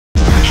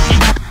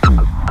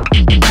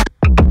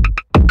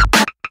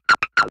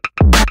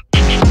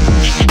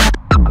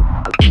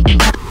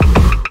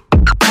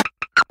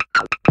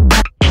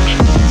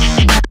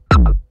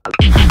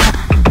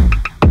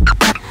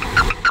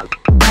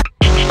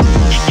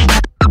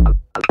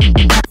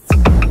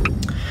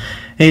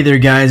Hey there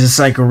guys, it's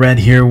Psycho Red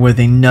here with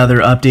another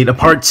update, a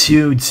part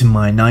 2 to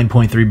my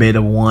 9.3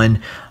 beta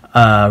 1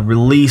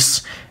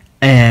 release,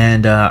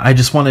 and I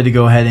just wanted to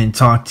go ahead and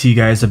talk to you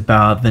guys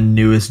about the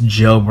newest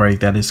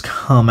jailbreak that has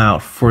come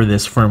out for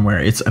this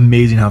firmware. It's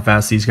amazing how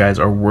fast these guys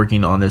are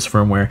working on this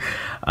firmware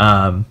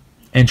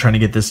and trying to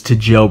get this to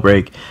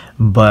jailbreak,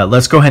 but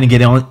let's go ahead and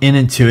get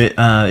into it.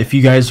 If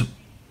you guys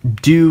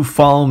do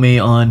follow me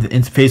on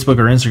Facebook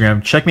or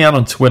Instagram, check me out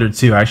on Twitter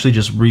too. I actually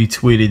just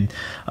retweeted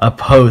a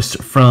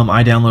post from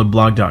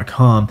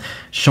idownloadblog.com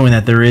showing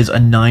that there is a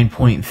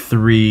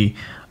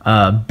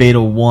 9.3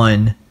 beta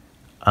 1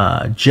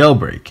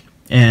 jailbreak,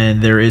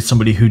 and there is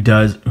somebody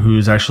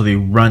who's actually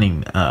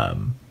running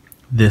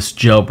this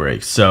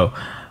jailbreak. So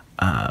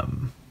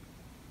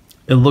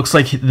it looks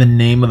like the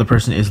name of the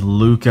person is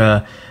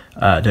Luca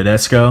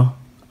Tedesco.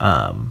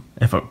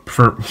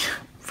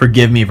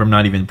 Forgive me if I'm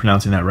not even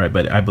pronouncing that right,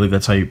 but I believe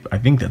that's how you. I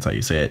think that's how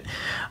you say it.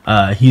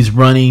 He's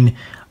running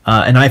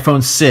an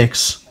iPhone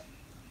 6,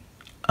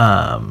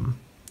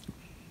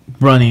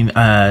 running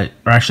or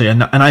actually an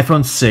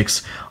iPhone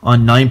 6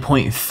 on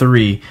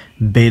 9.3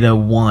 beta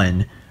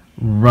 1,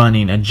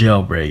 running a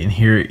jailbreak. And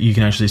here you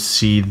can actually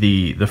see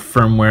the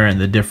firmware and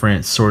the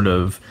different sort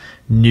of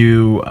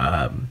new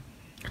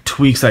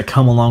tweaks that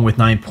come along with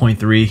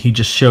 9.3. He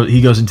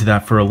goes into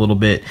that for a little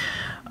bit.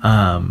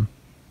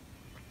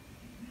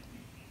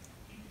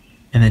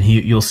 And then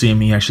you'll see him,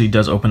 he actually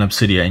does open up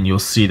Cydia, and you'll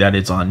see that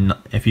it's on,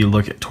 if you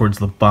look towards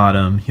the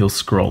bottom, he'll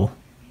scroll.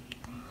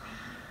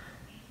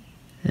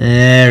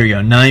 There we go,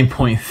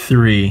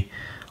 9.3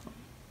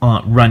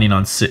 running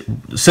on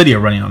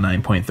Cydia, running on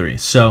 9.3.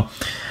 So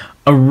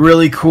a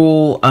really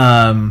cool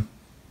update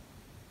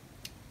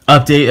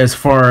as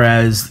far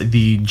as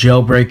the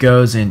jailbreak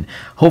goes, and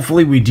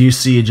hopefully we do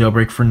see a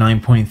jailbreak for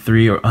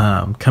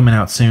 9.3 coming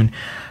out soon.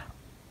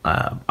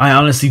 I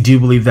honestly do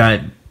believe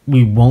that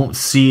we won't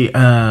see a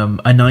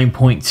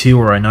 9.2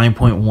 or a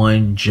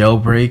 9.1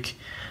 jailbreak.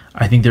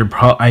 I think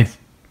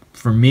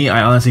for me,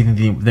 I honestly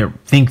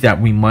think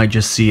that we might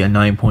just see a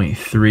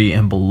 9.3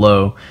 and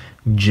below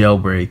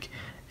jailbreak,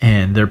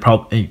 and they're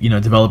probably,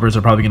 developers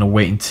are probably going to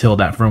wait until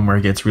that firmware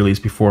gets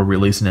released before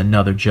releasing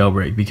another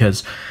jailbreak,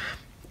 because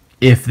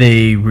if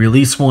they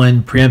release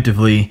one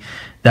preemptively,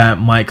 that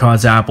might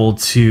cause Apple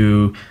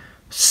to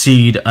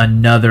seed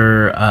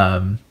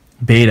another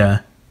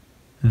beta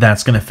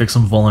that's going to fix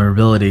some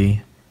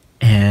vulnerability,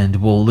 and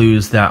we'll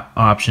lose that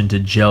option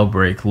to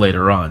jailbreak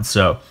later on.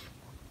 So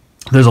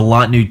there's a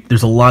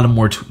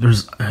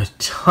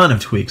ton of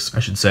tweaks,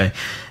 I should say,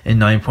 in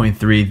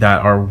 9.3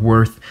 that are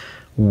worth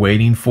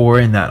waiting for,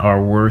 and that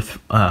are worth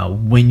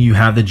when you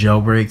have the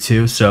jailbreak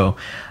too. So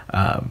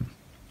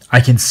I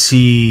can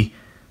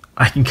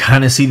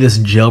kind of see this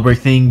jailbreak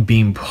thing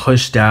being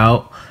pushed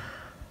out.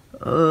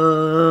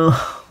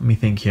 Let me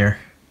think here.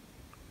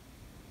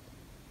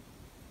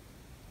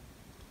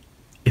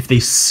 If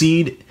they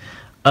seed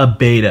a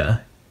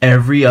beta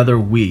every other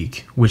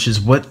week, which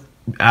is what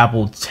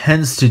Apple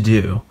tends to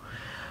do,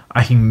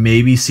 I can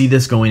maybe see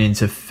this going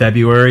into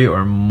February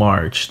or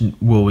March.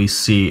 Will we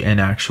see an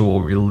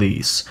actual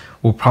release?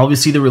 We'll probably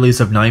see the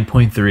release of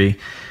 9.3.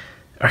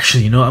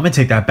 Actually, I'm going to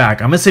take that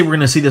back. I'm going to say we're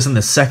going to see this in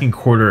the second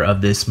quarter of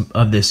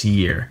this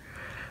year.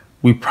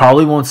 We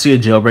probably won't see a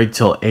jailbreak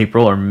till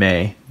April or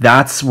May.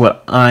 That's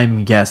what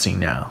I'm guessing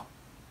now.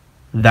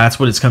 That's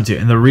what it's come to.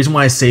 And the reason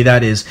why I say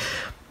that is,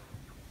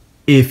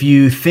 if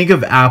you think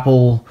of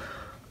Apple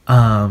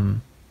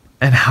and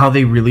how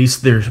they release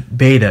their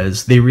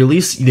betas,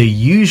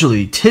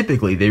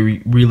 typically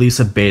release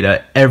a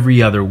beta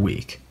every other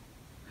week.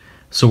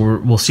 So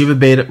we'll see a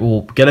beta.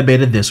 We'll get a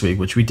beta this week,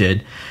 which we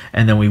did,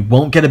 and then we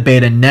won't get a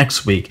beta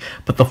next week,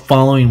 but the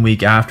following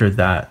week after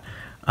that.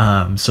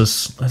 So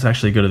let's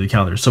actually go to the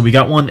calendar. So we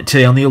got one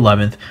today on the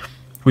 11th.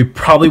 We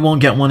probably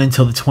won't get one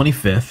until the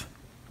 25th,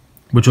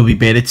 which will be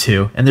beta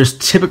 2. And there's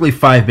typically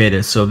 5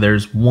 betas. So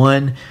there's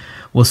one.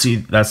 We'll see,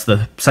 that's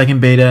the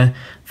second beta.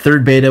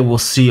 Third beta we'll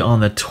see on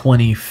the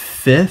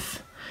 25th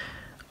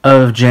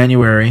of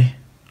January.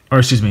 Or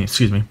excuse me.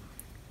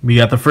 We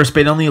got the first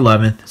beta on the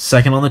 11th,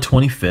 second on the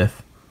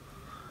 25th.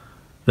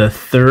 The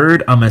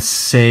third, I'm going to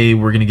say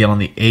we're going to get on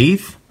the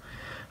 8th.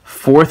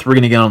 Fourth, we're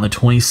going to get on the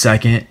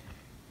 22nd.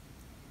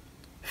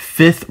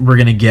 Fifth, we're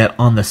going to get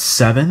on the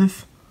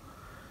 7th.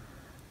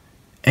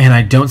 And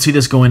I don't see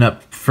this going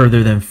up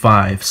further than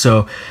 5.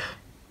 So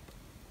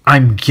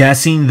I'm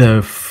guessing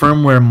the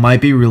firmware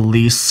might be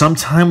released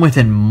sometime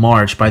within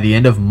March. By the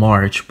end of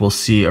March, we'll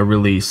see a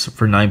release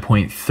for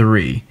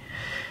 9.3.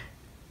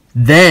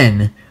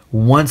 Then,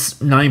 once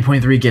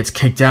 9.3 gets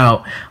kicked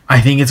out, I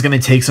think it's going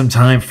to take some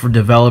time for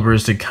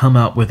developers to come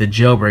out with a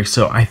jailbreak.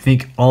 So I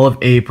think all of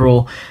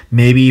April,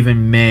 maybe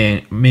even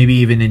May, maybe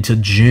even into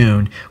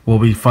June, will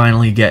we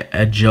finally get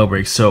a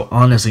jailbreak. So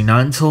honestly,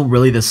 not until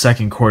really the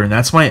second quarter. And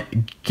that's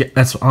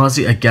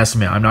honestly a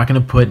guesstimate. I'm not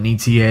going to put an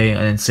ETA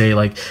and say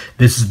like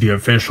this is the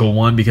official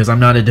one, because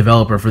I'm not a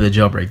developer for the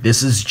jailbreak.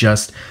 This is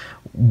just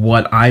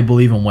what I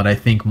believe and what I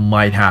think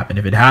might happen.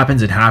 If it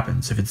happens, it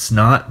happens. If it's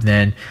not,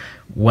 then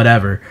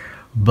whatever.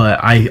 but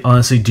I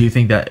honestly do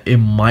think that it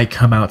might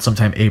come out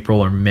sometime April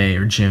or May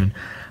or June.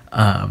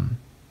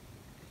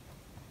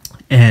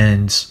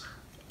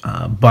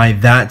 By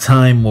that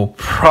time, we'll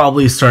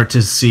probably start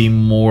to see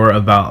more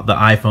about the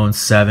iPhone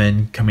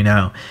 7 coming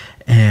out.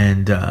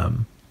 And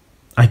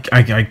I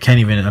can't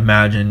even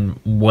imagine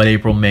what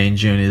April, May, and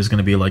June is going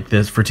to be like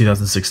this for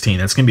 2016.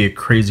 That's going to be a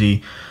crazy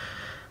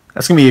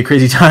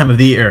time of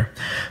the year.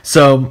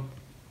 So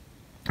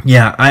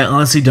yeah, I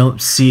honestly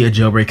don't see a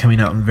jailbreak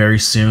coming out very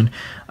soon.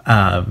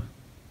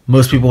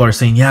 Most people are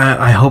saying, yeah,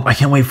 I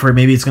can't wait for it.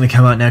 Maybe it's going to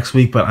come out next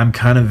week, but I'm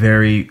kind of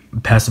very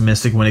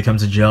pessimistic when it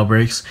comes to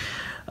jailbreaks.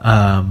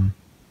 I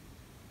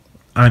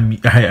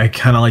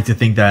kind of like to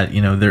think that,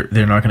 you know,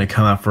 they're not going to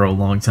come out for a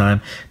long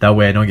time. That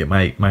way I don't get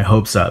my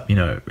hopes up, you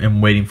know,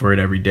 and waiting for it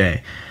every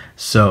day.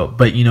 So,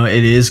 but you know,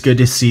 it is good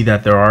to see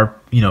that there are,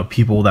 you know,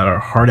 people that are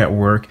hard at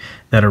work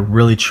that are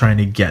really trying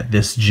to get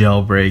this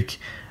jailbreak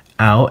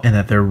out, and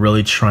that they're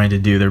really trying to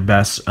do their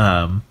best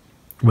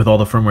with all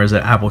the firmwares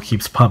that Apple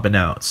keeps pumping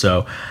out.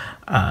 So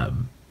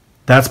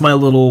that's my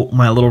little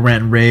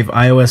rant and rave.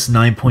 iOS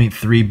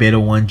 9.3 beta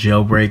 1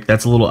 jailbreak.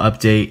 That's a little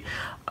update.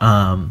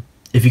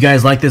 If you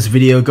guys like this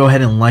video, go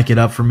ahead and like it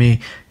up for me.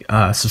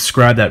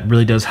 Subscribe, that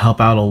really does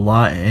help out a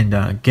lot.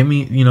 And give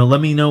me, you know,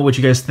 let me know what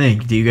you guys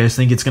think. Do you guys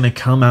think it's going to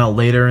come out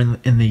later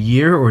in the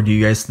year, or do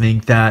you guys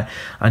think that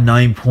a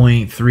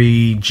 9.3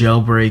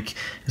 jailbreak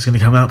is going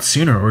to come out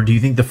sooner, or do you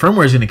think the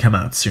firmware is going to come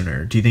out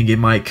sooner? Do you think it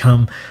might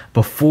come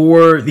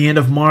before the end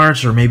of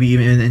March, or maybe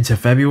even into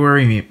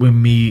February?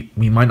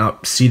 We might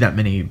not see that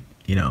many,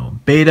 you know,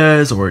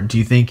 betas, or do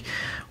you think?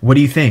 What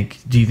do you think?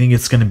 Do you think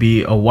it's going to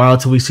be a while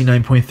till we see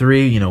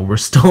 9.3? You know, we're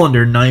still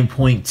under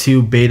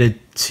 9.2 beta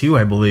 2,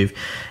 I believe,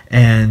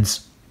 and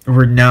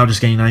we're now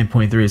just getting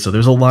 9.3. So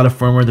there's a lot of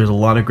firmware, there's a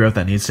lot of growth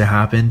that needs to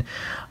happen.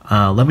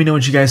 Let me know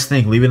what you guys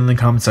think. Leave it in the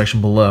comment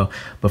section below.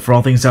 But for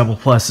all things Apple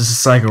Plus, this is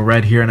Psycho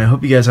Red here, and I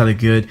hope you guys had a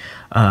good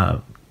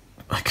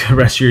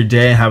rest of your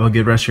day. Have a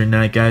good rest of your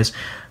night, guys.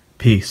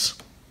 Peace.